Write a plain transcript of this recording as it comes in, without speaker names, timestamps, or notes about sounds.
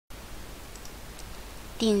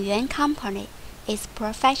Dingyuan Company is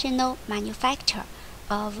professional manufacturer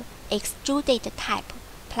of extruded type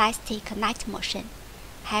plastic night machine,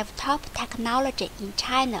 have top technology in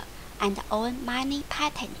China and own many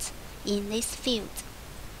patents in this field.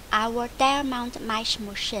 Our diamond mesh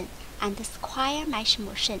machine and square mesh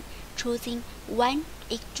machine choosing one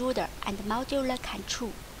extruder and modular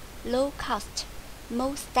control, low cost,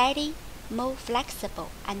 more steady, more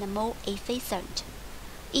flexible and more efficient,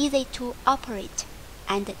 easy to operate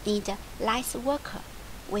and need less worker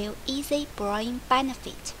with easy bring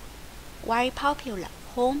benefit, very popular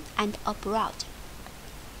home and abroad.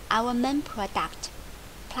 Our main product,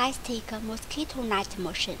 plastic mosquito net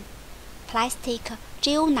machine, plastic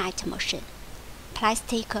geonet machine,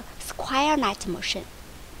 plastic square net machine,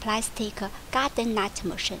 plastic garden net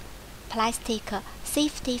machine, plastic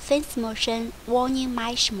safety fence machine, warning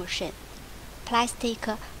mesh machine, plastic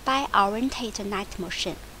bi-oriented net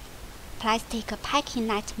machine, plastic packing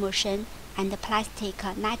net machine, and plastic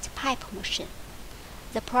net pipe machine.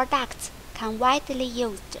 The products can widely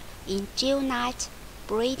used in geonet,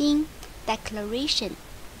 breeding, declaration,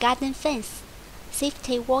 garden fence,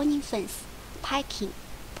 safety warning fence, packing,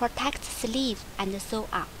 protect sleeve, and so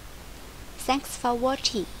on. Thanks for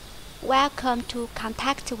watching. Welcome to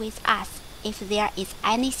contact with us if there is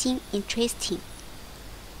anything interesting.